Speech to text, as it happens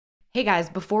Hey guys,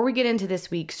 before we get into this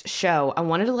week's show, I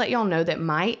wanted to let y'all know that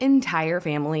my entire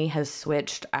family has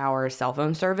switched our cell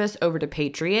phone service over to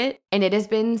Patriot, and it has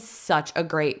been such a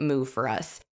great move for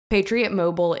us. Patriot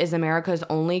Mobile is America's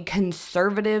only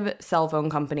conservative cell phone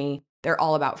company. They're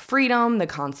all about freedom, the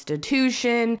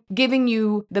Constitution, giving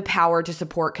you the power to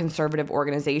support conservative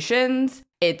organizations.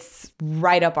 It's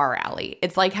right up our alley.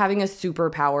 It's like having a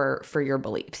superpower for your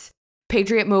beliefs.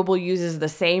 Patriot Mobile uses the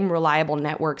same reliable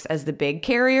networks as the big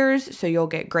carriers, so you'll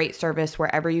get great service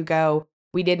wherever you go.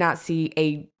 We did not see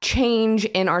a change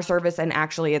in our service, and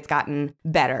actually it's gotten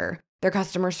better. Their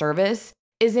customer service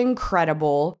is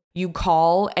incredible. You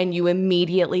call and you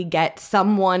immediately get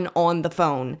someone on the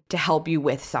phone to help you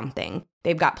with something.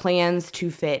 They've got plans to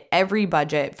fit every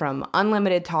budget, from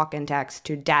unlimited talk and text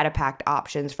to data-packed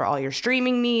options for all your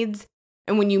streaming needs.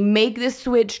 And when you make this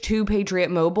switch to Patriot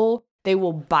Mobile, they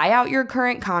will buy out your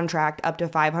current contract up to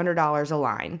 $500 a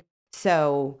line.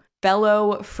 So,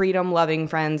 fellow freedom-loving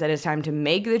friends, it is time to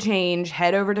make the change.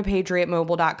 Head over to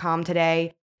patriotmobile.com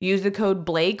today. Use the code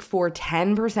Blake for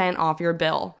 10% off your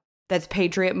bill. That's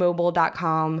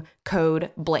patriotmobile.com,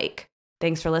 code Blake.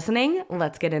 Thanks for listening.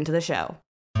 Let's get into the show.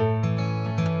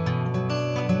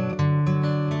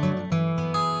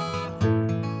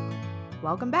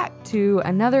 Welcome back to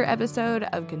another episode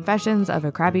of Confessions of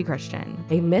a Crappy Christian,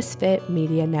 a Misfit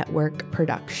Media Network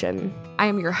production. I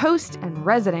am your host and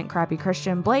resident crappy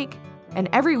Christian, Blake, and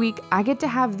every week I get to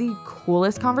have the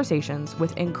coolest conversations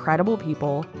with incredible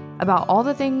people about all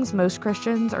the things most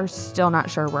Christians are still not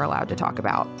sure we're allowed to talk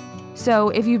about. So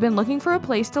if you've been looking for a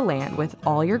place to land with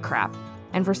all your crap,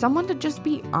 and for someone to just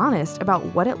be honest about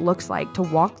what it looks like to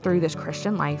walk through this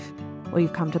Christian life, well,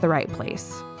 you've come to the right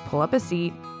place. Pull up a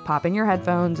seat, pop in your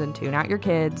headphones and tune out your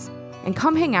kids, and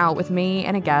come hang out with me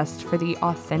and a guest for the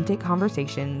authentic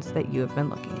conversations that you have been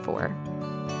looking for.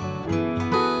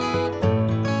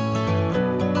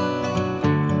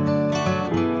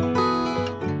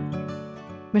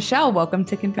 Michelle, welcome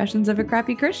to Confessions of a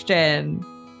Crappy Christian.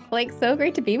 Blake, so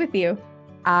great to be with you.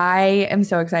 I am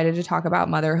so excited to talk about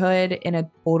motherhood in a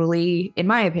totally, in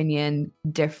my opinion,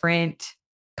 different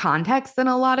context than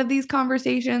a lot of these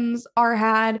conversations are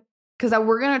had. Because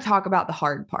we're going to talk about the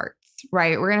hard parts,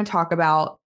 right? We're going to talk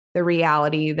about the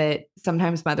reality that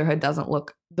sometimes motherhood doesn't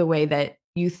look the way that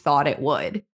you thought it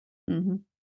would. Mm-hmm.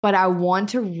 But I want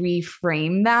to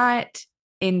reframe that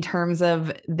in terms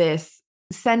of this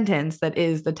sentence that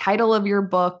is the title of your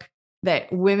book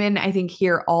that women, I think,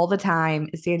 hear all the time.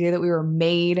 It's the idea that we were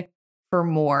made for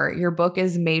more. Your book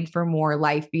is Made for More: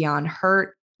 Life Beyond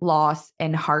Hurt, Loss,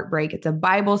 and Heartbreak. It's a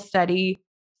Bible study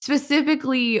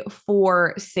specifically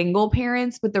for single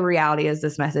parents, but the reality is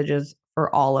this message is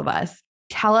for all of us.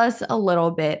 Tell us a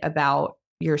little bit about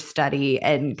your study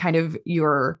and kind of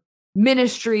your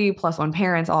ministry, plus one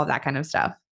parents, all of that kind of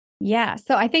stuff. Yeah.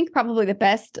 So I think probably the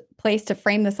best place to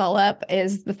frame this all up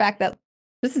is the fact that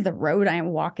this is the road I am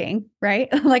walking, right?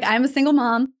 Like, I'm a single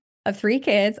mom of 3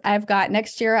 kids. I've got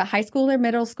next year a high schooler,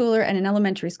 middle schooler, and an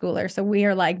elementary schooler. So we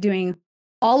are like doing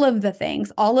all of the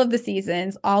things, all of the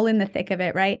seasons, all in the thick of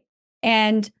it, right?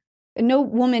 And no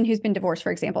woman who's been divorced,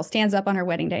 for example, stands up on her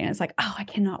wedding day and is like, oh, I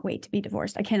cannot wait to be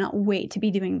divorced. I cannot wait to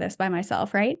be doing this by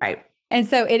myself, right? Right. And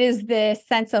so it is this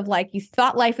sense of like, you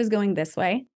thought life was going this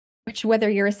way, which whether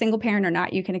you're a single parent or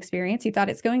not, you can experience. You thought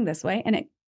it's going this way and it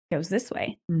goes this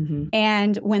way. Mm-hmm.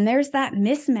 And when there's that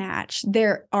mismatch,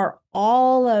 there are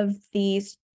all of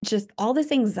these, just all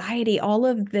this anxiety, all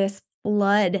of this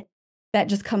flood that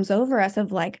just comes over us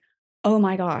of like, oh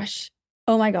my gosh,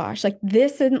 like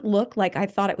this didn't look like I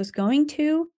thought it was going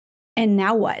to. And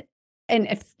now what? And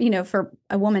if, for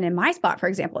a woman in my spot, for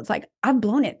example, it's like, I've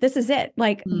blown it. This is it.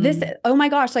 Like this, oh my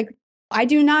gosh, like I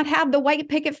do not have the white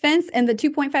picket fence and the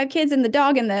 2.5 kids and the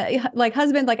dog and the like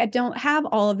husband. Like I don't have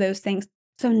all of those things.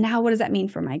 So now what does that mean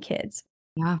for my kids?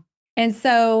 Yeah. And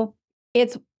so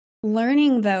it's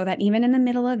learning though, that even in the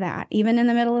middle of that, even in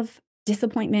the middle of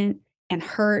disappointment and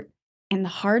hurt and the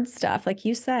hard stuff, like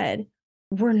you said,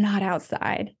 we're not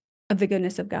outside of the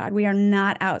goodness of God. We are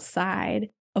not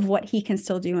outside of what he can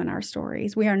still do in our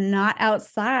stories. We are not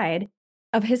outside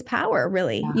of his power,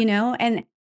 really, and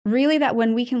really that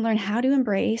when we can learn how to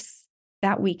embrace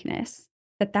that weakness,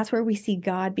 that's where we see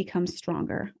God become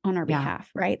stronger on our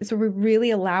behalf, right? So we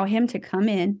really allow him to come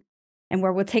in and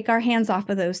where we'll take our hands off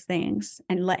of those things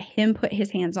and let him put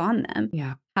his hands on them.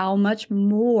 Yeah. How much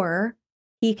more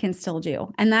he can still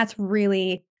do. And that's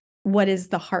really what is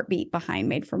the heartbeat behind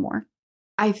Made for More.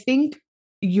 I think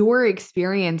your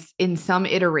experience in some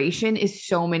iteration is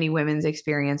so many women's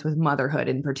experience with motherhood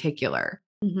in particular.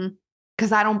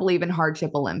 Because I don't believe in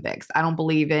hardship Olympics. I don't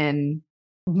believe in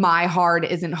my hard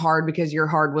isn't hard because your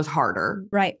hard was harder.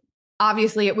 Right.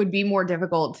 obviously it would be more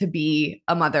difficult to be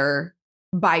a mother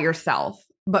by yourself.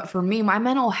 But for me, my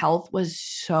mental health was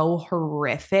so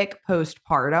horrific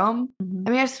postpartum. Mhm.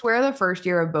 I mean, I swear the first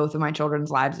year of both of my children's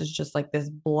lives is just like this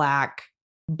black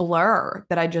blur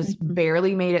that I just Mhm.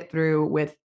 barely made it through,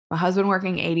 with my husband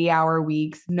working 80-hour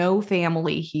weeks, no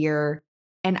family here.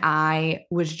 And I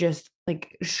was just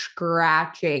like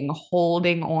scratching,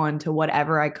 holding on to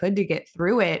whatever I could to get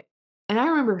through it. And I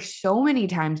remember so many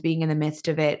times being in the midst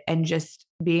of it and just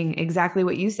being exactly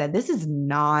what you said. This is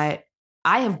not,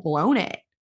 I have blown it.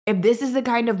 If this is the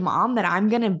kind of mom that I'm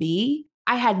going to be,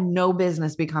 I had no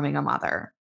business becoming a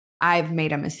mother. I've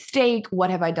made a mistake.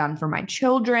 What have I done for my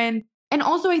children? And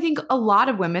also, I think a lot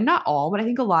of women, not all, but I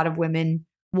think a lot of women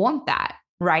want that,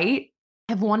 right?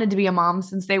 Have wanted to be a mom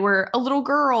since they were a little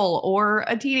girl or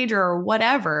a teenager or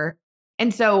whatever.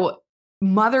 And so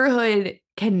motherhood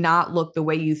cannot look the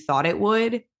way you thought it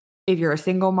would if you're a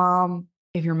single mom,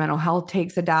 if your mental health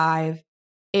takes a dive,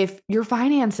 if your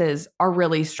finances are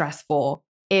really stressful,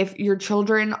 if your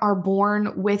children are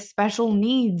born with special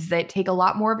needs that take a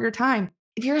lot more of your time.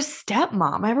 If you're a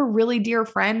stepmom, I have a really dear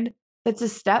friend that's a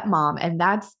stepmom, and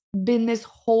that's been this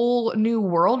whole new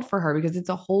world for her because it's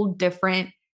a whole different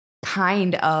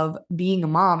kind of being a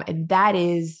mom, and that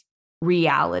is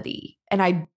reality. And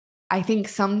I think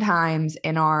sometimes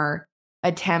in our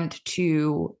attempt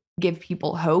to give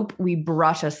people hope, we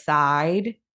brush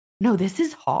aside, no, this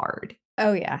is hard.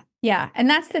 Oh, yeah. Yeah. And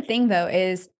that's the thing, though,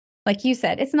 is like you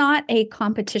said, it's not a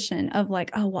competition of like,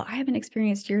 oh, well, I haven't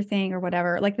experienced your thing or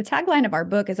whatever. Like the tagline of our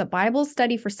book is a Bible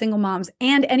study for single moms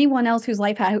and anyone else whose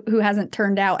life who hasn't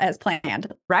turned out as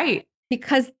planned. Right.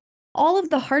 Because all of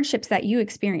the hardships that you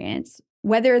experience,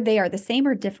 whether they are the same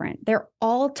or different, they're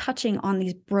all touching on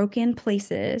these broken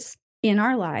places in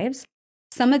our lives.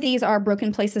 Some of these are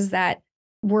broken places that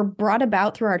were brought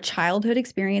about through our childhood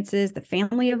experiences, the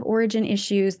family of origin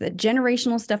issues, the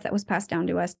generational stuff that was passed down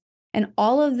to us. And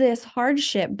all of this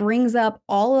hardship brings up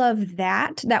all of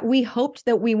that we hoped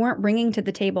that we weren't bringing to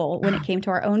the table when it came to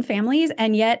our own families.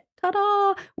 And yet,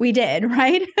 ta-da, we did,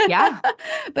 right? Yeah.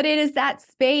 But it is that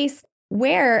space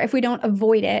where if we don't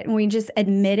avoid it and we just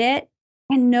admit it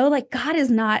and know like God is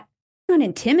not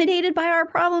intimidated by our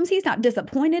problems, he's not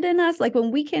disappointed in us. Like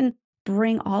when we can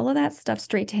bring all of that stuff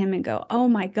straight to him and go, oh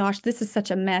my gosh, this is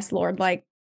such a mess, Lord. Like,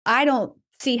 I don't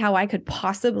see how I could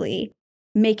possibly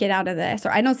make it out of this,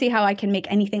 or I don't see how I can make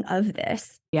anything of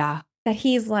this. Yeah. That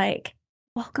he's like,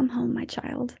 welcome home, my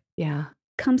child. Yeah.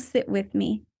 Come sit with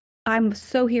me. I'm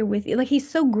so here with you. Like he's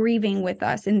so grieving with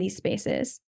us in these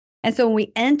spaces. And so when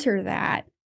we enter that,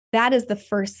 that is the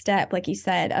first step, like you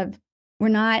said, of we're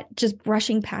not just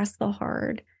brushing past the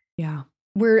hard. Yeah.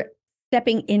 We're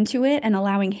stepping into it and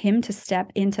allowing him to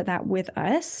step into that with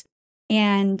us.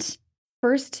 And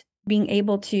first being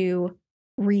able to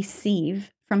receive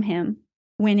from him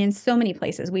when in so many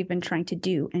places we've been trying to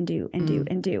do and do and do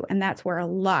and do. And that's where a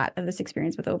lot of this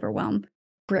experience with overwhelm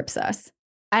grips us.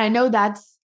 And I know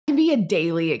that's can be a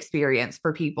daily experience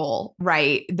for people,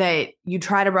 right? That you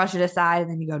try to brush it aside and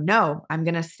then you go, no, I'm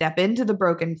going to step into the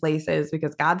broken places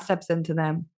because God steps into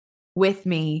them with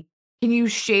me. Can you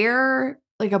share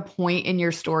like a point in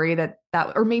your story that,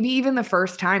 or maybe even the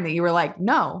first time that you were like,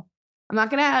 no, I'm not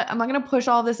going to push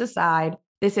all this aside.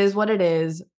 This is what it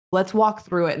is. Let's walk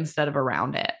through it instead of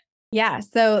around it. Yeah.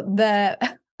 So the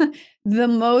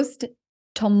most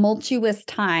tumultuous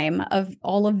time of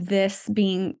all of this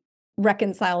being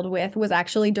reconciled with was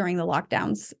actually during the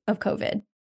lockdowns of COVID.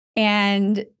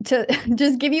 And to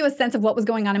just give you a sense of what was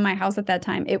going on in my house at that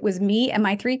time, it was me and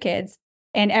my 3 kids,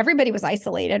 and everybody was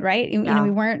isolated, right? You know,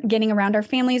 we weren't getting around our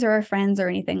families or our friends or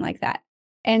anything like that.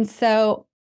 And so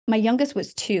my youngest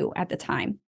was 2 at the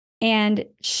time. And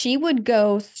she would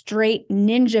go straight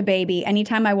ninja baby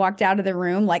anytime I walked out of the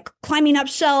room, like climbing up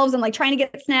shelves and like trying to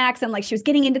get snacks. And like she was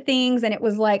getting into things. And it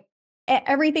was like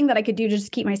everything that I could do to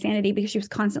just keep my sanity because she was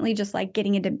constantly just like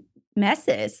getting into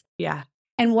messes. Yeah.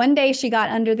 And one day she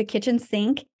got under the kitchen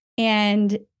sink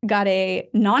and got a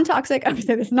non-toxic, I would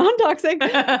say this non-toxic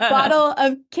bottle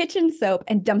of kitchen soap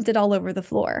and dumped it all over the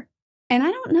floor. And I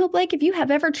don't know, Blake, if you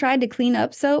have ever tried to clean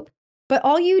up soap, but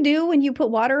all you do when you put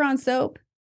water on soap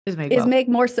is make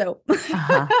more soap.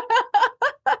 Uh-huh.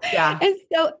 Yeah. And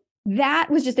so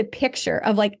that was just a picture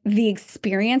of like the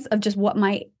experience of just what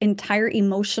my entire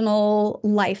emotional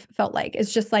life felt like.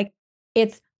 It's just like,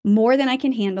 it's more than I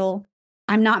can handle.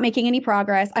 I'm not making any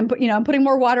progress. I'm putting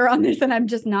more water on this and I'm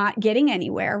just not getting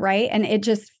anywhere. Right. And it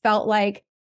just felt like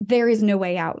there is no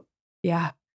way out.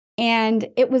 Yeah. And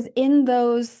it was in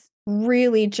those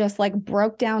really just like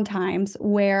broke down times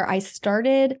where I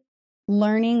started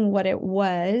learning what it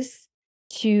was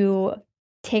to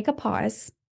take a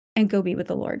pause and go be with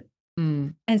the Lord.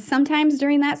 Mm. And sometimes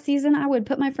during that season, I would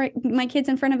put my kids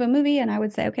in front of a movie and I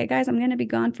would say, okay, guys, I'm going to be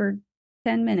gone for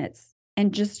 10 minutes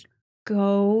and just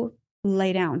go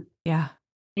lay down. Yeah.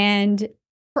 And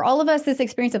for all of us, this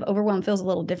experience of overwhelm feels a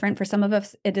little different. For some of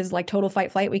us, it is like total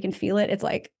fight flight. We can feel it. It's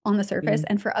like on the surface.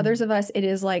 And for others of us, it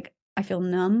is like, I feel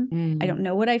numb. I don't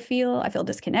know what I feel. I feel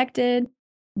disconnected.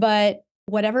 But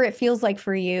whatever it feels like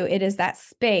for you, it is that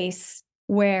space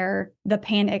where the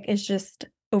panic is just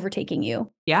overtaking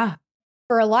you. Yeah.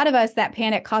 For a lot of us, that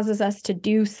panic causes us to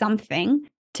do something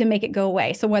to make it go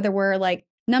away. So whether we're like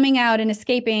numbing out and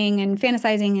escaping and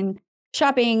fantasizing and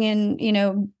shopping and,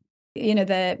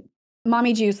 the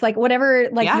mommy juice, like whatever,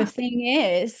 like the thing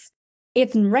is,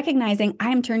 it's recognizing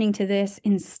I'm turning to this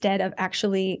instead of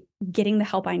actually getting the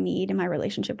help I need in my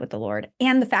relationship with the Lord.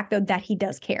 And the fact that he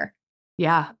does care.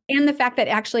 Yeah. And the fact that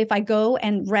actually, if I go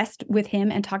and rest with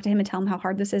him and talk to him and tell him how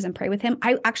hard this is and pray with him,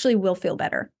 I actually will feel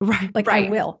better. Right. Like I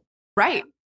will. Right.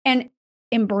 And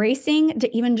embracing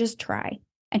to even just try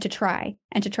and to try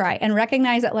and to try and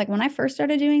recognize that, like, when I first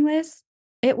started doing this,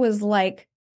 it was like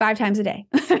 5 times a day.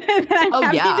 I'm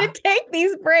having to take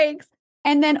these breaks.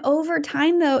 And then over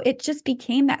time, though, it just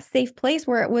became that safe place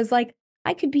where it was like,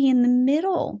 I could be in the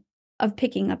middle of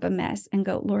picking up a mess and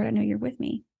go, Lord, I know you're with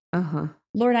me.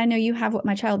 Lord, I know you have what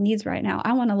my child needs right now.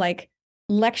 I want to like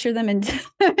lecture them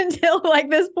until like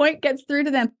this point gets through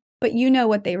to them. But you know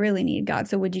what they really need, God.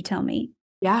 So would you tell me?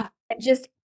 Yeah. And just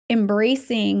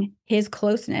embracing his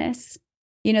closeness.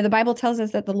 The Bible tells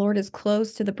us that the Lord is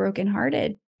close to the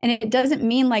brokenhearted. And it doesn't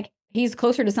mean like he's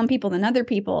closer to some people than other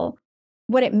people.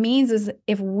 What it means is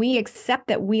if we accept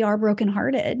that we are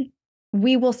brokenhearted,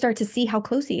 we will start to see how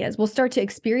close he is. We'll start to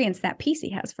experience that peace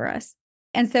he has for us.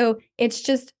 And so it's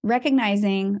just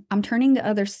recognizing I'm turning to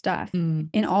other stuff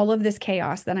in all of this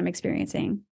chaos that I'm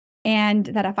experiencing. And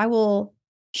that if I will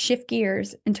shift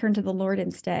gears and turn to the Lord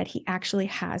instead, he actually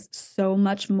has so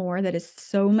much more that is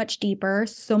so much deeper,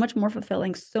 so much more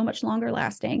fulfilling, so much longer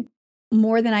lasting,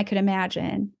 more than I could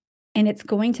imagine. And it's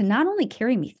going to not only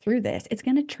carry me through this, it's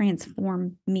going to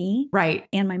transform me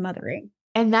and my mothering.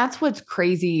 And that's what's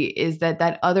crazy is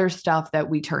that other stuff that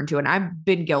we turn to, and I've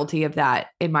been guilty of that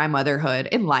in my motherhood,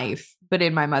 in life, but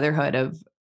in my motherhood of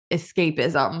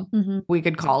escapism, we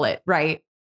could call it, right?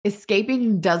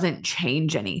 Escaping doesn't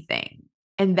change anything.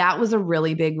 And that was a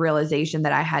really big realization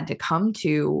that I had to come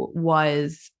to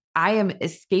was I am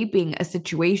escaping a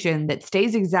situation that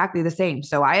stays exactly the same.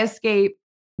 So I escape,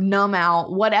 numb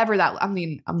out, whatever that, I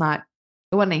mean, it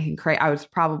wasn't anything crazy. I was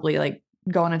probably like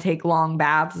going to take long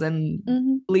baths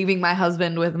and leaving my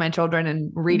husband with my children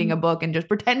and reading a book and just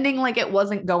pretending like it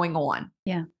wasn't going on.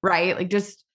 Yeah. Right. Like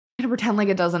just kind of pretend like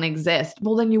it doesn't exist.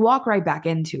 Well, then you walk right back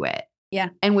into it. Yeah.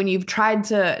 And when you've tried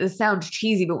to, it sounds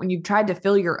cheesy, but when you've tried to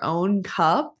fill your own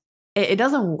cup, it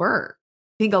doesn't work.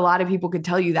 I think a lot of people could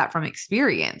tell you that from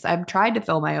experience. I've tried to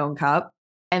fill my own cup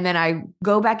and then I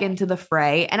go back into the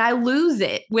fray and I lose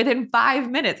it within 5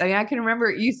 minutes. I mean, I can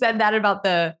remember you said that about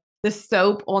the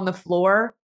soap on the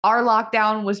floor. Our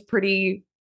lockdown was pretty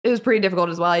difficult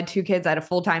as well. I had 2 kids. I had a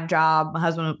full-time job. My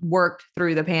husband worked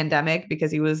through the pandemic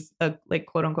because he was a like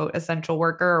quote unquote essential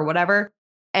worker or whatever.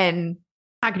 And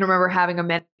I can remember having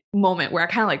a moment where I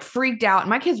kind of like freaked out. And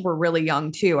my kids were really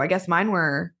young too. I guess mine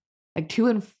were like 2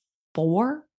 and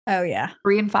 4. Oh yeah.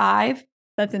 3 and 5.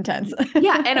 That's intense.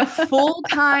 Yeah. And a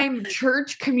full-time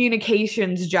church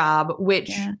communications job,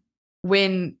 which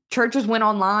when churches went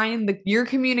online, your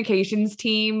communications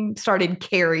team started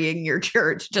carrying your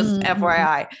church, just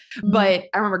FYI. But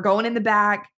I remember going in the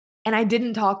back and I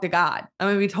didn't talk to God. I'm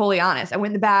going to be totally honest. I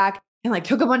went in the back and like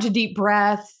took a bunch of deep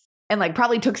breaths and like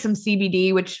probably took some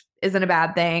CBD, which isn't a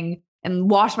bad thing, and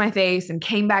washed my face and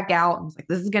came back out and was like,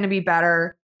 this is going to be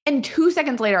better. And 2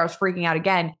 seconds later, I was freaking out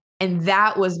again. And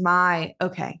that was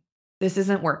okay, this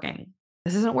isn't working.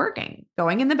 This isn't working.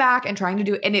 Going in the back and trying to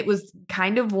do it. And it was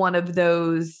kind of one of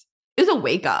those, it was a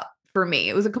wake up for me.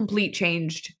 It was a complete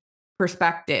changed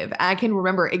perspective. I can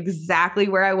remember exactly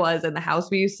where I was in the house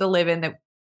we used to live in that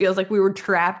feels like we were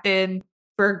trapped in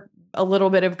for a little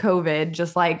bit of COVID,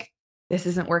 just like, this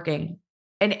isn't working.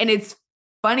 And it's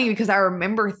funny because I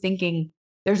remember thinking,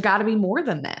 there's got to be more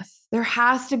than this. There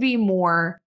has to be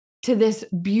more to this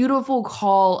beautiful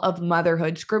call of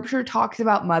motherhood. Scripture talks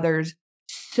about mothers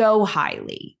so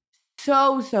highly,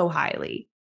 so highly.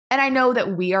 And I know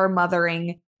that we are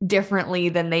mothering differently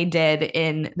than they did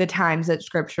in the times that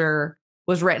scripture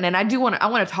was written. And I want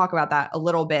to talk about that a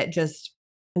little bit, just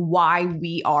why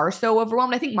we are so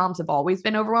overwhelmed. I think moms have always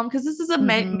been overwhelmed because this is a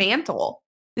mantle.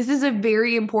 This is a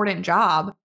very important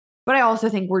job. But I also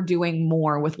think we're doing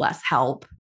more with less help.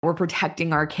 We're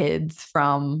protecting our kids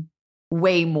from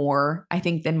way more, I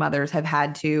think, than mothers have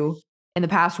had to in the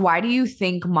past. Why do you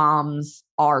think moms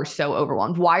are so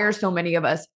overwhelmed? Why are so many of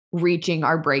us reaching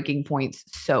our breaking points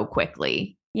so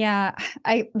quickly? Yeah,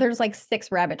 there's like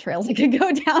 6 rabbit trails I could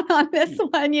go down on this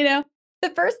one, you know. The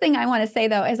first thing I want to say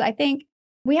though is I think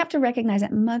we have to recognize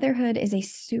that motherhood is a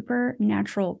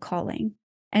supernatural calling.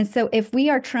 And so if we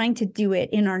are trying to do it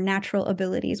in our natural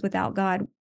abilities without God,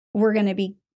 we're going to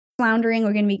be floundering,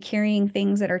 we're going to be carrying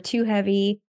things that are too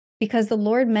heavy because the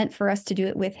Lord meant for us to do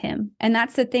it with him. And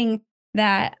that's the thing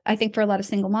that I think for a lot of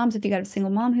single moms, if you got a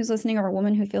single mom who's listening or a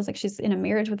woman who feels like she's in a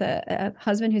marriage with a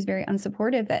husband who's very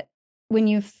unsupportive, that when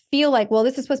you feel like, well,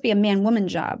 this is supposed to be a man-woman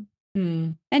job.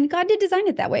 And God did design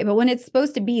it that way. But when it's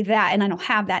supposed to be that, and I don't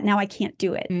have that, now I can't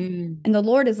do it. And the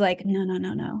Lord is like, no, no,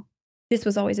 no, no. This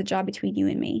was always a job between you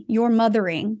and me. Your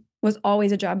mothering was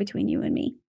always a job between you and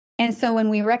me. And so when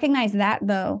we recognize that,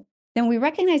 though, then we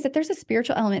recognize that there's a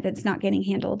spiritual element that's not getting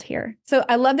handled here. So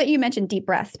I love that you mentioned deep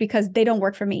breaths because they don't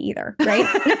work for me either, right?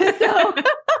 So,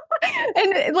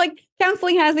 and like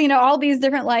counseling has, you know, all these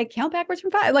different, like count backwards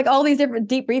from 5, like all these different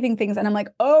deep breathing things. And I'm like,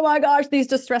 oh my gosh, these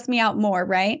just stress me out more,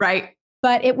 right? Right.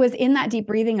 But it was in that deep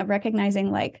breathing of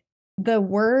recognizing like the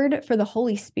word for the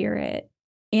Holy Spirit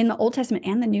in the Old Testament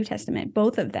and the New Testament,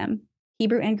 both of them,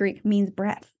 Hebrew and Greek, means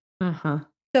breath.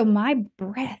 So my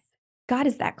breath, God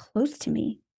is that close to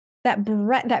me. That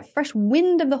breath, that fresh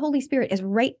wind of the Holy Spirit is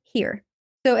right here.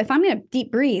 So if I'm going to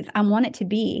deep breathe, I want it to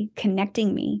be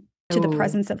connecting me to the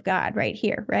presence of God right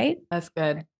here, right? That's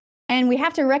good. And we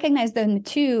have to recognize then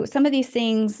too, some of these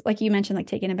things, like you mentioned, like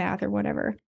taking a bath or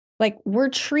whatever, like we're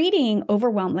treating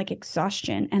overwhelm like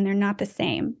exhaustion and they're not the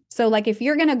same. So like if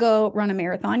you're going to go run a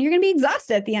marathon, you're going to be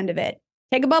exhausted at the end of it.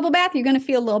 Take a bubble bath, you're going to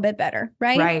feel a little bit better,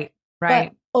 right?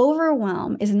 Right. But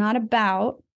overwhelm is not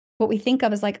about what we think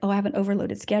of as like, oh, I have an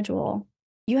overloaded schedule.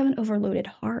 You have an overloaded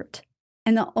heart.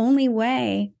 And the only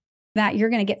way that you're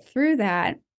going to get through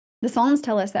that, the Psalms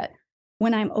tell us that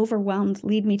when I'm overwhelmed,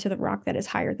 lead me to the rock that is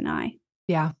higher than I.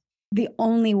 Yeah. The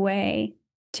only way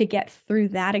to get through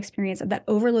that experience of that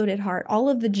overloaded heart, all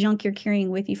of the junk you're carrying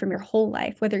with you from your whole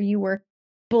life, whether you were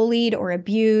bullied or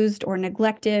abused or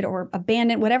neglected or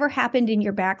abandoned, whatever happened in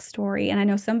your backstory. And I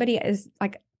know somebody is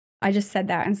like, I just said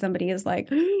that and somebody is like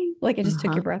it just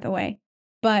took your breath away.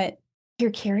 But you're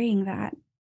carrying that.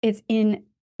 It's in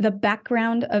the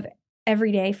background of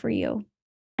every day for you.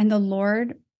 And the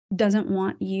Lord doesn't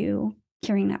want you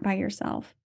carrying that by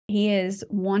yourself. He is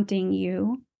wanting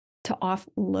you to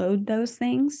offload those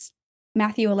things.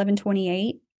 Matthew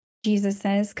 11:28, Jesus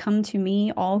says, come to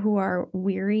me, all who are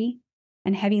weary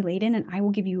and heavy laden, and I will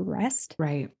give you rest.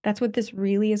 Right. That's what this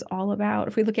really is all about.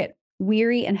 If we look at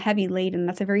weary and heavy laden,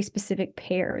 that's a very specific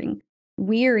pairing.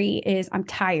 Weary is I'm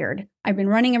tired. I've been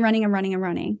running and running and running and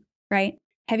running, right?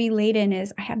 Heavy laden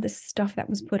is I have this stuff that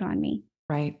was put on me.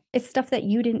 Right. It's stuff that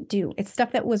you didn't do. It's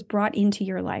stuff that was brought into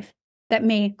your life that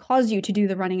may cause you to do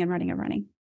the running and running and running.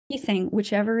 He's saying,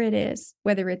 whichever it is,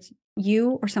 whether it's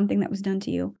you or something that was done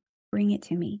to you, bring it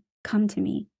to me. Come to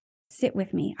me. Sit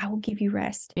with me. I will give you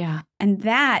rest. Yeah. And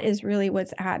that is really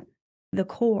what's at the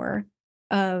core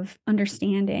of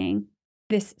understanding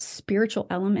this spiritual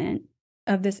element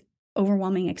of this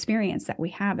overwhelming experience that we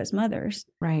have as mothers.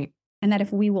 Right. And that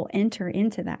if we will enter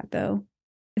into that, though,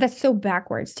 that's so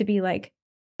backwards to be like,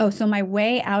 oh, so my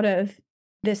way out of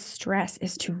this stress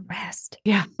is to rest.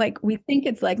 Yeah. Like we think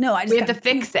it's like, no, we have to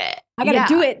fix it. I got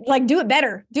to do it, like do it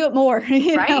better, do it more.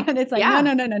 You know? And it's like,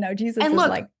 no. Jesus is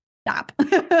like, stop.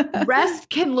 Rest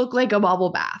can look like a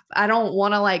bubble bath. I don't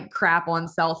want to like crap on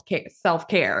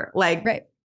self-care. Like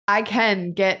I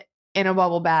can get in a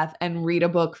bubble bath and read a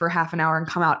book for half an hour and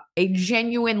come out a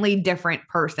genuinely different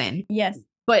person. Yes.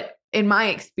 But in my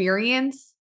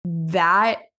experience,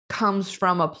 that comes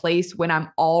from a place when I'm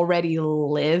already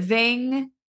living,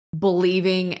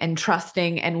 believing and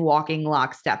trusting and walking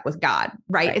lockstep with God,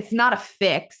 right? It's not a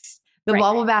fix. The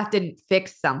bubble bath didn't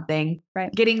fix something.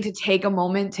 Right. Getting to take a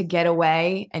moment to get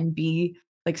away and be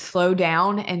like slow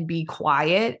down and be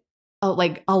quiet,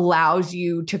 like allows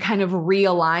you to kind of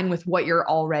realign with what you're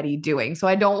already doing. So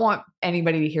I don't want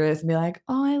anybody to hear this and be like,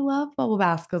 oh, I love bubble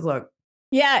baths. Cause look,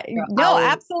 yeah, no,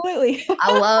 absolutely.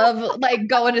 I love like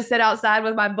going to sit outside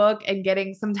with my book and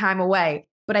getting some time away.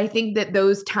 But I think that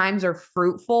those times are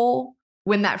fruitful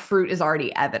when that fruit is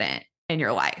already evident in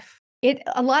your life.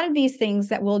 A lot of these things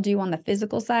that we'll do on the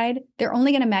physical side, they're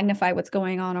only going to magnify what's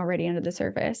going on already under the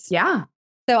surface. Yeah.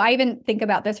 So I even think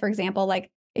about this, for example,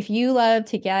 like if you love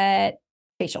to get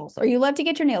facials or you love to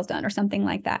get your nails done or something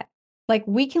like that, like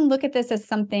we can look at this as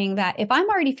something that if I'm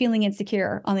already feeling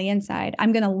insecure on the inside,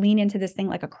 I'm going to lean into this thing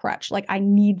like a crutch. Like I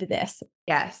need this.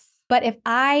 Yes. But if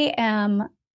I am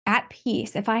at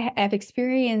peace, if I have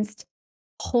experienced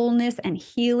wholeness and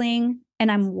healing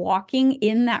and I'm walking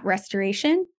in that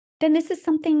restoration, then this is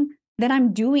something that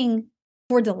I'm doing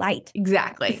for delight.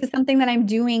 Exactly. This is something that I'm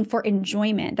doing for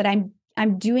enjoyment, that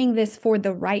I'm doing this for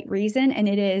the right reason, and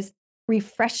it is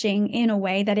refreshing in a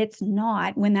way that it's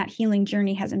not when that healing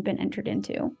journey hasn't been entered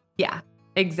into. Yeah,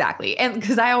 exactly. And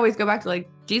because I always go back to like,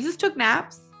 Jesus took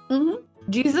naps. Mm-hmm.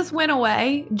 Jesus went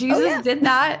away. Jesus did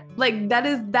that. Like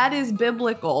that is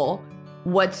biblical.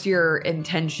 What's your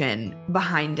intention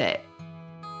behind it?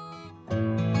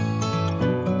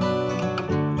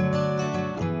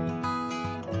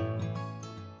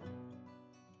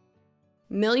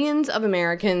 Millions of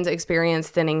Americans experience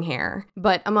thinning hair,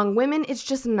 but among women, it's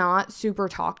just not super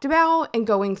talked about, and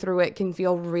going through it can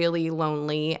feel really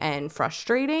lonely and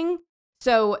frustrating.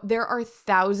 So there are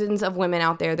thousands of women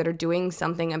out there that are doing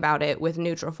something about it with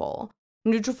Nutrafol.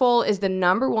 Nutrafol is the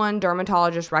 #1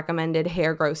 dermatologist recommended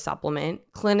hair growth supplement,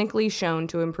 clinically shown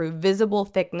to improve visible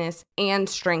thickness and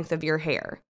strength of your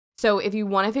hair. So if you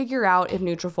want to figure out if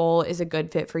Nutrafol is a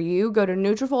good fit for you, go to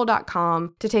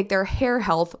Nutrafol.com to take their hair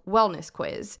health wellness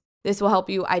quiz. This will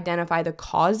help you identify the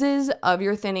causes of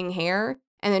your thinning hair,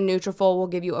 and then Nutrafol will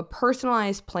give you a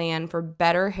personalized plan for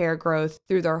better hair growth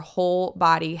through their whole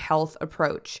body health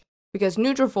approach. Because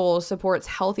Nutrafol supports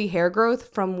healthy hair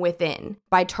growth from within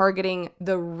by targeting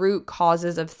the root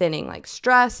causes of thinning, like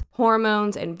stress,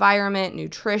 hormones, environment,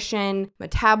 nutrition,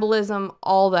 metabolism,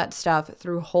 all that stuff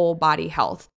through whole body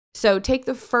health. So take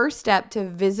the first step to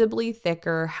visibly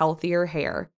thicker, healthier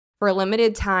hair. For a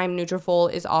limited time,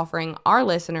 Nutrafol is offering our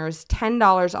listeners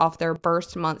 $10 off their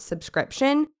first month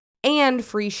subscription and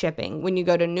free shipping when you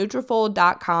go to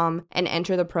Nutrafol.com and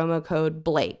enter the promo code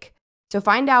Blake. So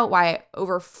find out why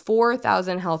over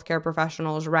 4,000 healthcare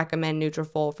professionals recommend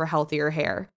Nutrafol for healthier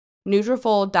hair.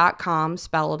 Nutrafol.com,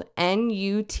 spelled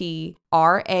Nutrafol.com,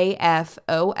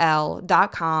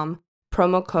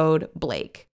 promo code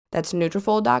Blake. That's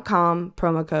Nutrafol.com,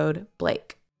 promo code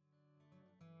Blake.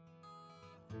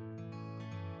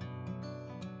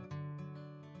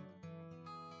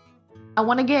 I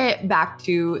want to get back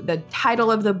to the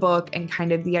title of the book and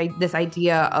kind of this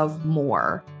idea of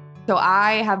more. So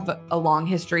I have a long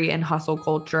history in hustle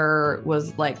culture,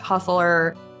 was like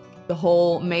hustler, the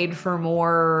whole made for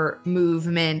more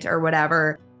movement or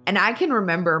whatever. And I can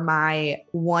remember my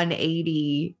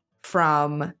 180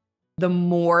 from the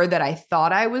more that I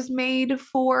thought I was made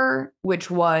for, which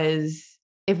was,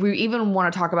 if we even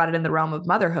want to talk about it in the realm of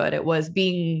motherhood, it was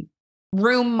being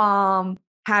room mom,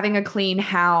 having a clean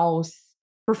house,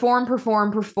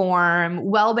 perform,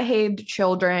 well-behaved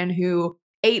children who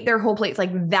ate their whole plates.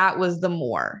 Like that was the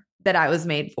more that I was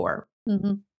made for.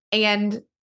 Mm-hmm. And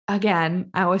again,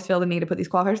 I always feel the need to put these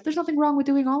qualifiers. There's nothing wrong with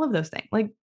doing all of those things.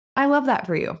 Like, I love that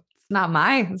for you. It's not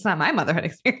my motherhood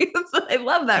experience. I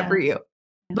love that for you.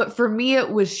 But for me,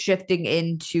 it was shifting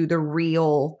into the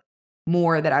real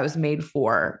more that I was made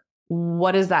for.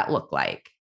 What does that look like?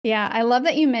 Yeah, I love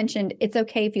that you mentioned it's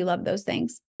okay if you love those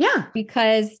things. Yeah.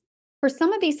 Because for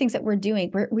some of these things that we're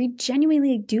doing, we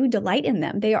genuinely do delight in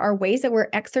them. They are ways that we're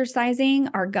exercising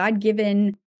our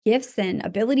God-given gifts and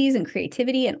abilities and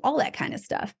creativity and all that kind of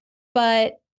stuff.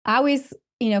 But I always,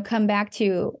 come back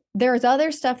to there's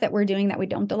other stuff that we're doing that we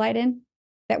don't delight in,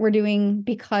 that we're doing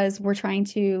because we're trying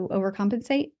to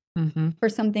overcompensate for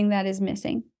something that is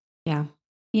missing. Yeah.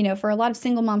 For a lot of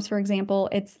single moms, for example,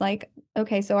 it's like,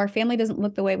 okay, so our family doesn't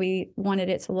look the way we wanted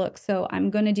it to look. So I'm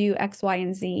going to do X, Y,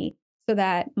 and Z so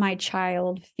that my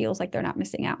child feels like they're not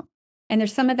missing out. And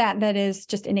there's some of that is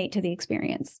just innate to the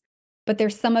experience. But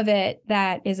there's some of it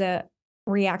that is a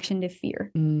reaction to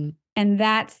fear. Mm. And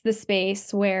that's the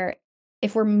space where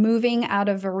if we're moving out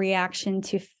of a reaction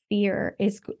to fear,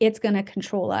 it's going to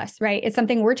control us, right? It's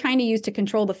something we're trying to use to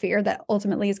control the fear that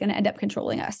ultimately is going to end up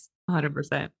controlling us.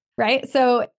 100%. Right.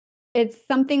 So it's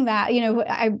something that,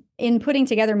 in putting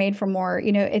together Made for More,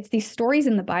 it's these stories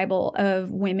in the Bible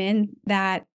of women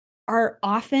that are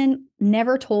often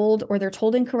never told, or they're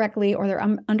told incorrectly, or they're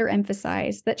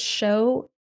underemphasized, that show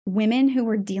women who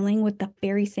were dealing with the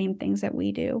very same things that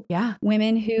we do. Yeah.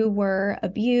 Women who were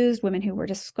abused, women who were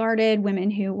discarded,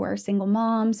 women who were single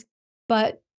moms,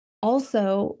 but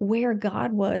also where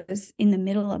God was in the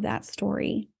middle of that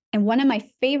story. And one of my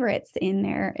favorites in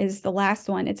there is the last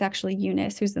one. It's actually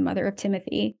Eunice, who's the mother of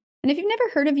Timothy. And if you've never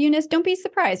heard of Eunice, don't be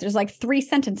surprised. There's like 3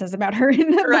 sentences about her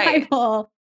in the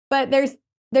Bible. But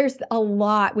there's a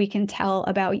lot we can tell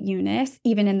about Eunice,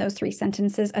 even in those 3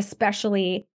 sentences,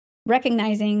 especially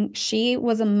recognizing she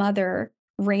was a mother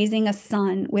raising a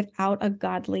son without a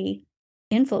godly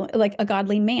influence, like a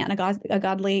godly man, a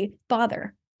godly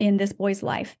father in this boy's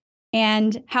life.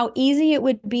 and how easy it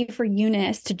would be for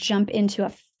Eunice to jump into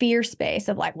a fear space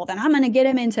of like, well, then I'm going to get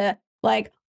him into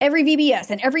like every VBS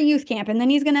and every youth camp. And then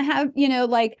he's going to have,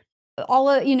 like all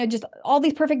of, just all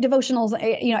these perfect devotionals,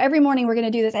 every morning we're going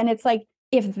to do this. And it's like,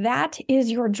 if that is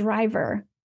your driver,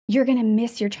 you're going to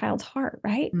miss your child's heart,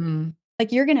 right? Mm.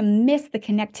 Like you're going to miss the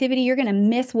connectivity. You're going to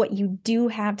miss what you do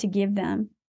have to give them.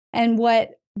 And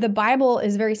what the Bible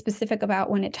is very specific about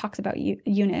when it talks about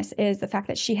Eunice is the fact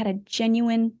that she had a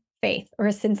genuine faith or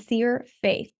a sincere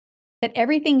faith, that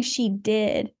everything she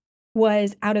did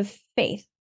was out of faith,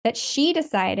 that she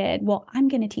decided, well, I'm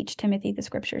going to teach Timothy the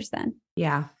scriptures then.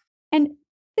 Yeah. And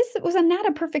this was not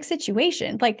a perfect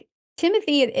situation. Like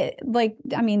Timothy,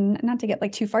 not to get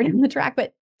like too far down the track,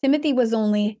 but Timothy was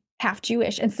only half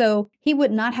Jewish. And so he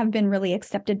would not have been really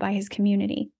accepted by his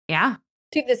community. Yeah.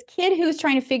 To this kid who's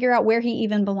trying to figure out where he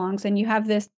even belongs. And you have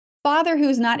this father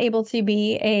who's not able to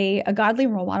be a godly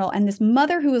role model, and this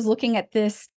mother who is looking at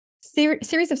this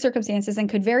series of circumstances and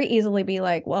could very easily be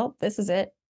like, well, this is it.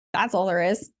 That's all there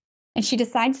is. And she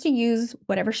decides to use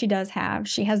whatever she does have.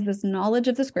 She has this knowledge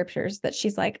of the scriptures that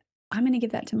she's like, I'm going to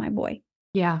give that to my boy.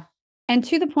 Yeah. And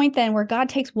to the point then where God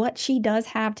takes what she does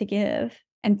have to give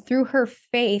and through her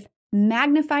faith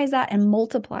magnifies that and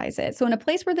multiplies it. So in a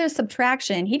place where there's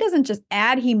subtraction, he doesn't just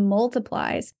add, he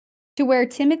multiplies, to where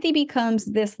Timothy becomes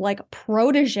this like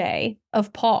protege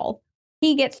of Paul.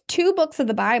 He gets 2 books of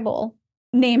the Bible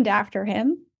named after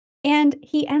him. And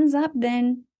he ends up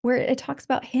then where it talks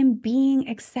about him being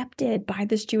accepted by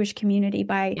this Jewish community,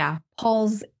 by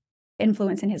Paul's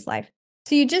influence in his life.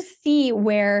 So you just see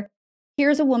where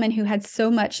here's a woman who had so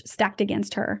much stacked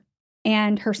against her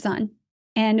and her son.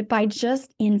 And by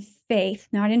just in faith,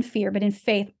 not in fear, but in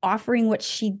faith, offering what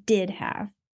she did have.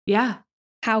 Yeah.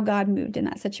 How God moved in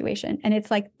that situation. And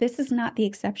it's like, this is not the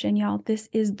exception, y'all. This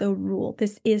is the rule.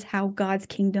 This is how God's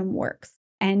kingdom works.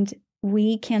 And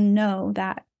we can know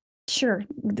that, sure,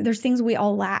 there's things we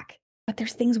all lack, but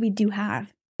there's things we do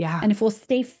have. Yeah. And if we'll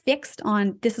stay fixed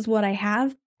on this is what I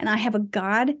have, and I have a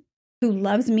God who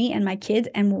loves me and my kids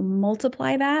and will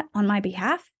multiply that on my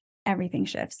behalf, everything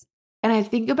shifts. And I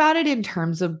think about it in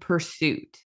terms of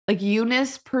pursuit. Like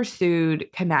Eunice pursued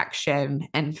connection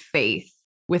and faith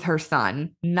with her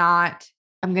son, not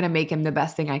I'm going to make him the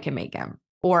best thing I can make him,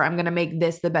 or I'm going to make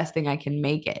this the best thing I can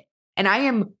make it. And I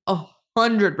am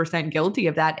 100% guilty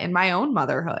of that in my own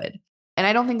motherhood. And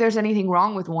I don't think there's anything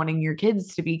wrong with wanting your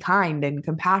kids to be kind and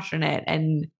compassionate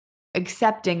and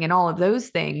accepting and all of those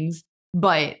things.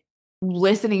 But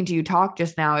listening to you talk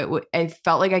just now, I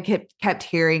felt like I kept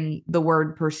hearing the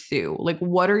word pursue. Like,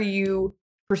 what are you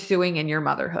pursuing in your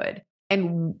motherhood?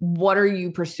 And what are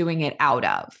you pursuing it out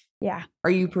of? Yeah. Are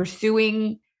you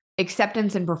pursuing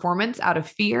acceptance and performance out of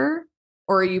fear?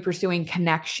 Or are you pursuing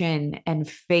connection and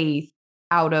faith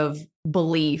out of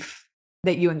belief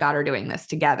that you and God are doing this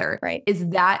together? Right. Is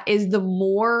the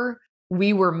more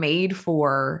we were made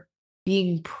for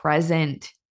being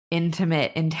present,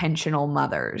 intimate, intentional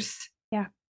mothers. Yeah.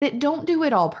 That don't do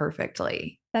it all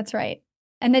perfectly. That's right.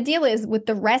 And the deal is with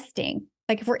the resting,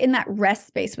 like if we're in that rest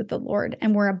space with the Lord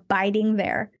and we're abiding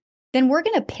there, then we're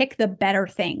going to pick the better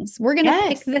things. We're going to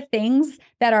pick the things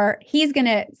that he's going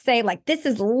to say, like, this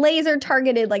is laser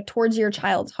targeted, like towards your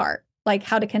child's heart, like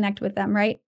how to connect with them,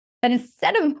 right? That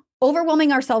instead of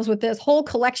overwhelming ourselves with this whole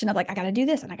collection of like, I got to do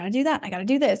this and I got to do that, and I got to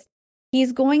do this,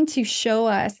 he's going to show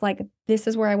us like, this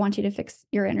is where I want you to fix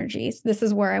your energies. This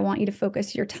is where I want you to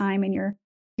focus your time and your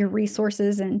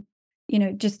resources and,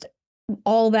 just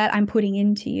all that I'm putting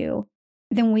into you.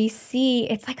 Then we see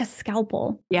it's like a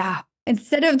scalpel. Yeah.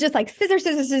 Instead of just like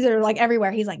scissor, like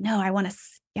everywhere, he's like, no, I want a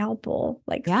scalpel,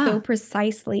 like so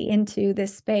precisely into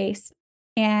this space.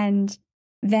 And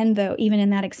then though, even in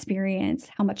that experience,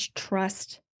 how much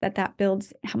trust that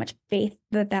builds, how much faith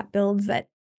that builds, that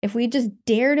if we just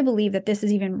dare to believe that this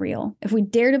is even real, if we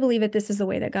dare to believe that this is the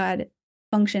way that God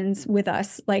functions with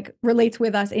us, like relates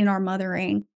with us in our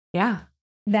mothering,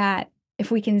 that if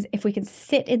we can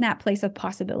sit in that place of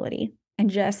possibility and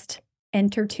just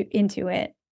enter into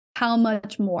it, how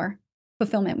much more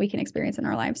fulfillment we can experience in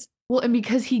our lives. Well, and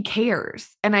because he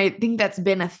cares. And I think that's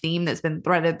been a theme that's been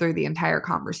threaded through the entire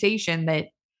conversation, that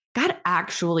God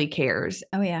actually cares.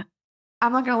 Oh, yeah.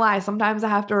 I'm not going to lie. Sometimes I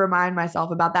have to remind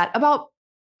myself about that, about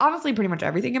honestly pretty much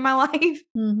everything in my life,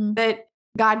 that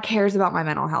God cares about my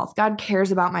mental health. God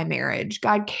cares about my marriage.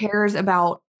 God cares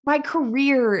about my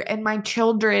career and my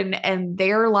children and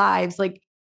their lives. Like,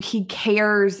 he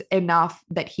cares enough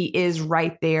that he is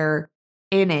right there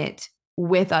in it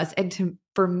with us. And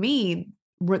for me,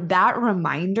 that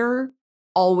reminder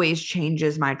always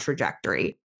changes my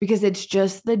trajectory, because it's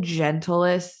just the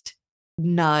gentlest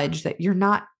nudge that you're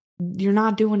not you're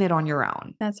not doing it on your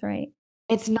own. That's right.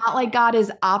 It's not like God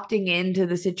is opting into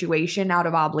the situation out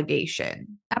of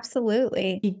obligation.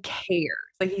 Absolutely. He cares.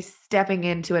 Like he's stepping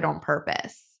into it on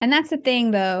purpose. And that's the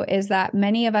thing, though, is that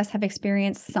many of us have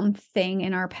experienced something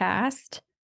in our past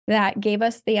that gave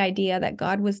us the idea that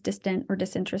God was distant or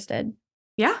disinterested.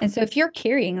 Yeah. And so if you're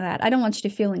carrying that, I don't want you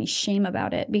to feel any shame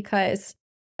about it because,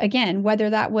 again, whether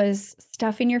that was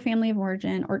stuff in your family of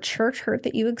origin or church hurt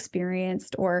that you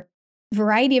experienced or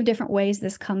variety of different ways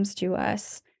this comes to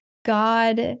us,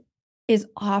 God is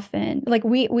often, like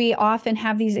we often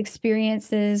have these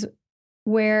experiences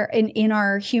where in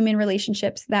our human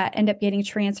relationships that end up getting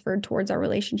transferred towards our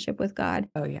relationship with God.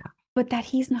 Oh, yeah. But that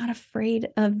he's not afraid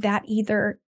of that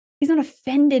either. He's not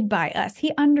offended by us.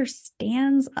 He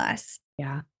understands us.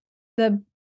 Yeah. The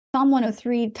Psalm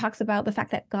 103 talks about the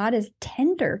fact that God is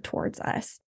tender towards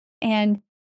us. And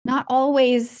not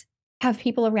always have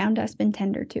people around us been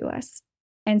tender to us.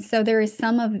 And so there is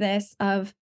some of this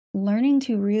of learning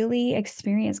to really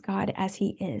experience God as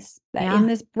he is. That in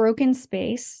this broken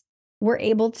space, we're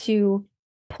able to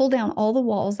pull down all the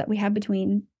walls that we have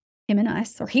between him and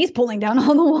us, or he's pulling down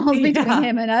all the walls between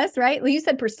him and us, right? Well, you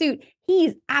said pursuit.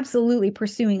 He's absolutely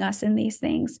pursuing us in these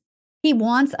things. He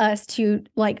wants us to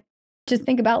like, just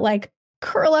think about like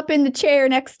curl up in the chair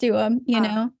next to him, you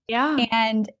know? Yeah.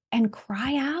 And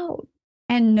cry out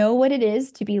and know what it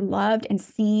is to be loved and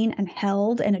seen and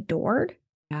held and adored.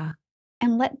 Yeah.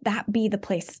 And let that be the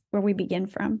place where we begin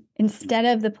from, instead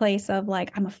of the place of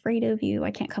like, I'm afraid of you,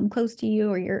 I can't come close to you,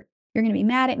 or you're going to be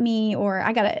mad at me, or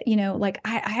I gotta, you know, like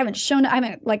I haven't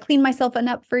like cleaned myself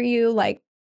enough for you. Like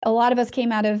a lot of us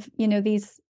came out of, you know,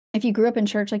 these, if you grew up in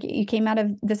church, like you came out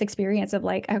of this experience of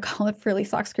like, I call it frilly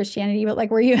socks Christianity, but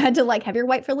like where you had to like have your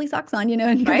white frilly socks on, you know,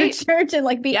 and go to church and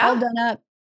like be all done up.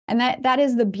 And that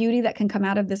is the beauty that can come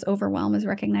out of this overwhelm, is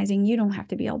recognizing you don't have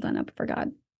to be all done up for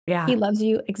God. Yeah. He loves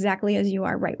you exactly as you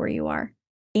are, right where you are.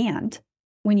 And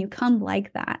when you come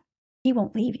like that, he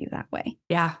won't leave you that way.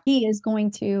 Yeah. He is going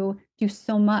to do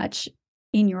so much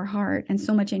in your heart and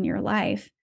so much in your life.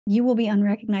 You will be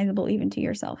unrecognizable even to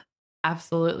yourself.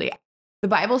 Absolutely. The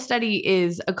Bible study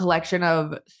is a collection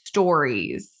of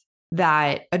stories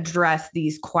that address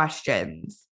these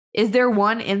questions. Is there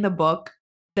one in the book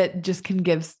that just can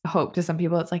give hope to some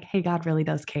people? It's like, hey, God really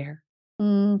does care.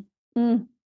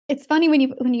 It's funny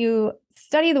when you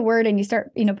study the word and you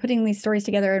start, you know, putting these stories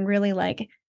together and really like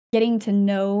getting to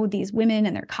know these women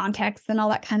and their contexts and all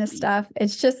that kind of stuff.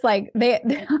 It's just like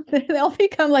they'll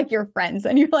become like your friends,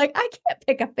 and you're like, I can't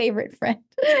pick a favorite friend.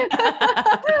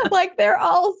 Like they're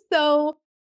all so,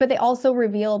 but they also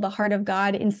reveal the heart of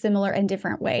God in similar and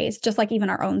different ways, just like even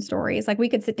our own stories. Like we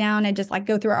could sit down and just like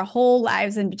go through our whole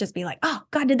lives and just be like, oh,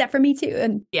 God did that for me too.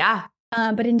 And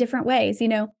but in different ways, you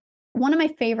know. One of my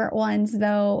favorite ones,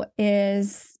 though,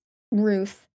 is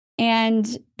Ruth. And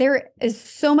there is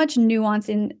so much nuance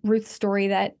in Ruth's story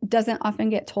that doesn't often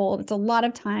get told. It's a lot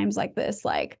of times like this,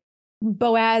 like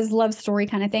Boaz love story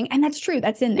kind of thing. And that's true.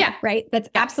 That's in there, right? That's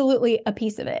absolutely a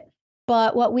piece of it.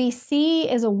 But what we see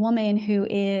is a woman who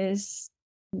is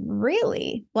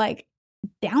really like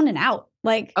down and out.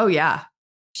 Like, oh, yeah.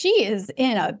 She is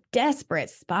in a desperate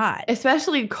spot.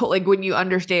 Especially like when you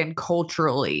understand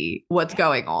culturally what's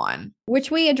going on.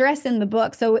 Which we address in the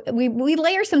book. So we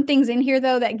layer some things in here,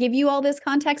 though, that give you all this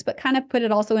context, but kind of put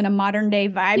it also in a modern day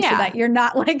vibe so that you're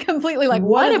not like completely like,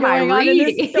 what is going on in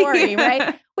this story,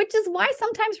 right? Which is why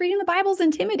sometimes reading the Bible is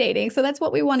intimidating. So that's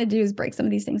what we want to do, is break some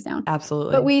of these things down.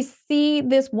 Absolutely. But we see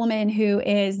this woman who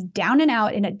is down and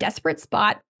out in a desperate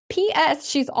spot. P.S.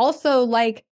 She's also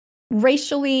like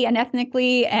racially and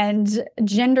ethnically and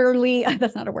genderly,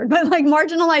 that's not a word, but like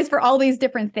marginalized for all these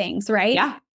different things, right?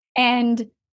 Yeah. And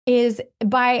is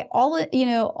by all, you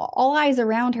know, all eyes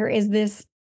around her is this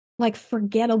like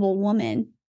forgettable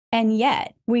woman. And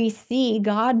yet we see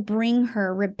God bring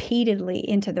her repeatedly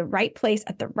into the right place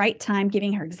at the right time,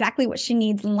 giving her exactly what she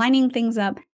needs, lining things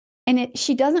up. And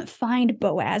she doesn't find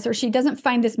Boaz, or she doesn't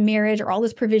find this marriage or all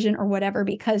this provision or whatever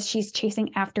because she's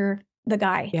chasing after the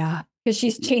guy. Yeah. Because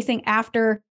she's chasing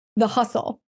after the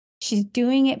hustle. She's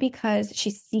doing it because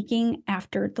she's seeking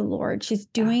after the Lord. She's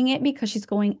doing it because she's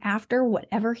going after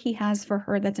whatever he has for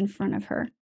her that's in front of her.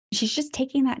 She's just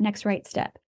taking that next right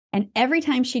step. And every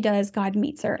time she does, God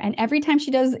meets her. And every time she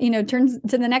does, you know, turns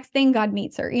to the next thing, God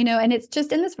meets her, you know, and it's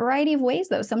just in this variety of ways,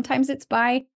 though. Sometimes it's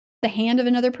by the hand of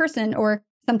another person or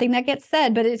something that gets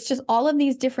said, but it's just all of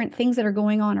these different things that are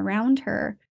going on around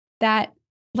her that,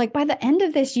 like, by the end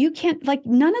of this, you can't, like,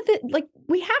 none of it, like,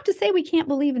 we have to say we can't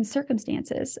believe in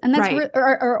circumstances. And that's,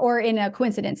 or in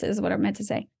coincidences, is what I meant to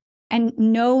say. And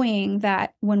knowing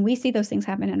that when we see those things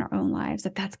happen in our own lives,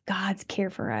 that that's God's care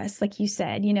for us. Like you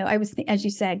said, as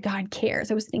you said, God cares.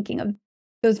 I was thinking of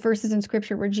those verses in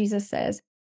scripture where Jesus says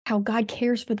how God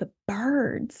cares for the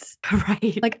birds.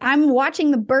 Right. Like I'm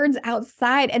watching the birds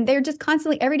outside and they're just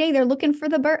constantly every day they're looking for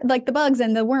the like the bugs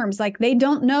and the worms. Like they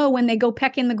don't know when they go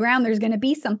peck in the ground, there's going to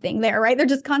be something there, right? They're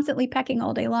just constantly pecking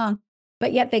all day long,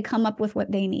 but yet they come up with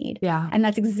what they need. Yeah. And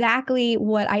that's exactly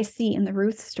what I see in the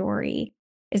Ruth story.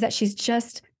 Is that she's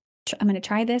just, I'm going to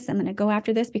try this. I'm going to go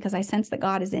after this because I sense that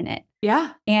God is in it.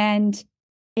 Yeah. And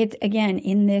it's, again,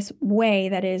 in this way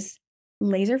that is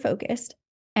laser focused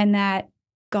and that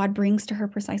God brings to her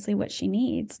precisely what she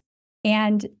needs.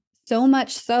 And so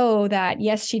much so that,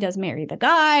 yes, she does marry the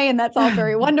guy. And that's all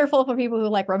very wonderful for people who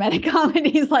like romantic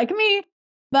comedies like me.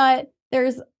 But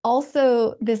there's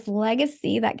also this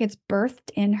legacy that gets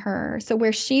birthed in her. So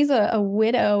where she's a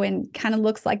widow and kind of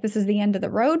looks like this is the end of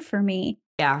the road for me.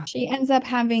 Yeah. She ends up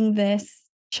having this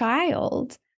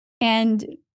child and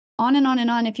on and on and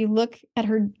on. If you look at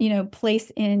her,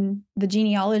 place in the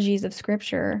genealogies of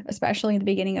scripture, especially in the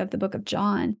beginning of the book of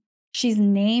John, she's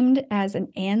named as an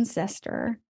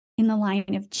ancestor in the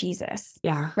line of Jesus.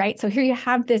 Yeah. Right. So here you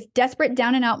have this desperate,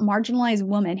 down and out, marginalized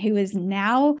woman who is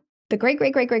now the great,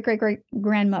 great, great, great, great, great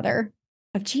grandmother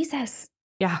of Jesus.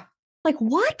 Yeah. Like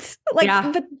what?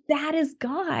 But that is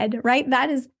God, right?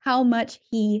 That is how much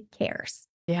he cares.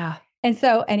 Yeah. And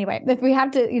so anyway, if we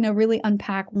have to, really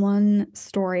unpack one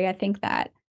story, I think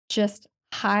that just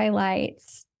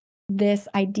highlights this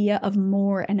idea of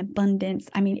more and abundance.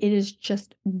 I mean, it is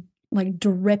just like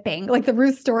dripping, like the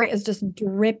Ruth story is just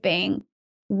dripping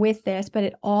with this, but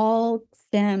it all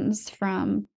stems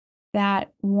from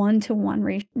that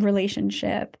one-to-one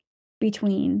relationship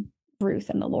between Ruth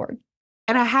and the Lord.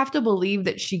 And I have to believe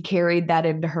that she carried that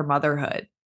into her motherhood.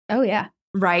 Oh, yeah.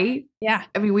 Right? Yeah.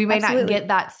 I mean, we may absolutely. not get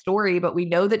that story, but we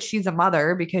know that she's a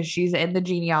mother because she's in the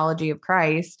genealogy of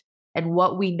Christ. And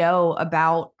what we know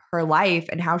about her life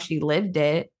and how she lived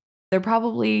it, there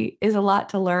probably is a lot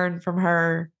to learn from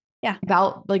her. Yeah.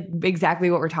 About like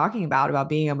exactly what we're talking about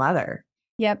being a mother.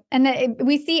 Yep. And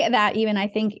we see that even, I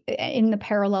think, in the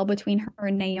parallel between her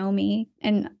and Naomi.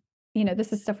 And,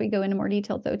 this is stuff we go into more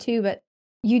detail though, too. But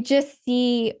you just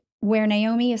see where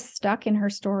Naomi is stuck in her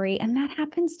story. And that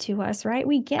happens to us, right?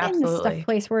 We get in this stuck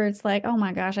place where it's like, oh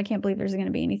my gosh, I can't believe there's going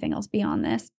to be anything else beyond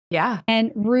this. Yeah.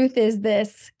 And Ruth is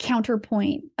this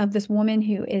counterpoint of this woman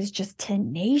who is just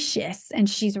tenacious and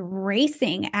she's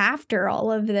racing after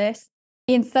all of this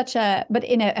in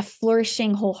a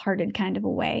flourishing, wholehearted kind of a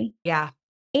way. Yeah.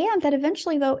 And that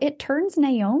eventually, though, it turns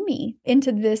Naomi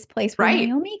into this place where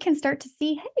Naomi can start to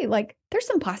see, hey, like there's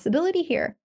some possibility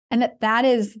here. And that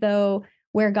is, though,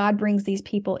 where God brings these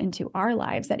people into our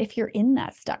lives, that if you're in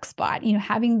that stuck spot,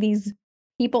 having these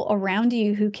people around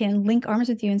you who can link arms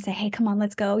with you and say, hey, come on,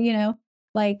 let's go,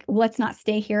 like, let's not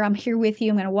stay here. I'm here with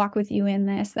you. I'm going to walk with you in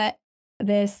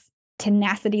this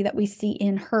tenacity that we see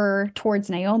in her towards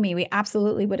Naomi. We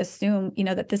absolutely would assume,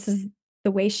 that this is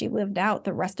the way she lived out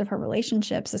the rest of her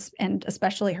relationships and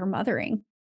especially her mothering.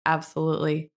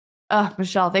 Absolutely.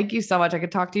 Michelle, thank you so much. I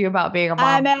could talk to you about being a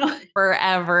mom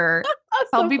forever.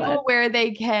 Tell people where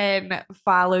they can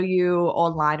follow you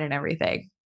online and everything.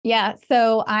 Yeah.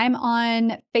 So I'm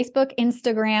on Facebook,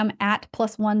 Instagram at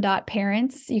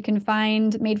 +1.parents. You can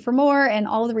find Made for More and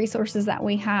all the resources that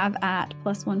we have at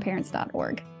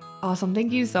 +1parents.org. Awesome.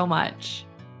 Thank you so much.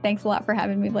 Thanks a lot for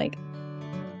having me, Blake.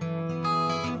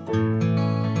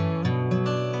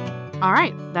 All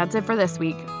right. That's it for this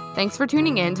week. Thanks for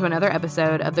tuning in to another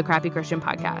episode of the Crappy Christian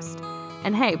Podcast.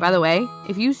 And hey, by the way,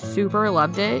 if you super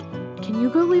loved it, can you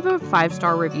go leave a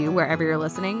 5-star review wherever you're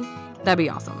listening? That'd be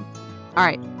awesome. All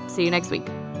right. See you next week.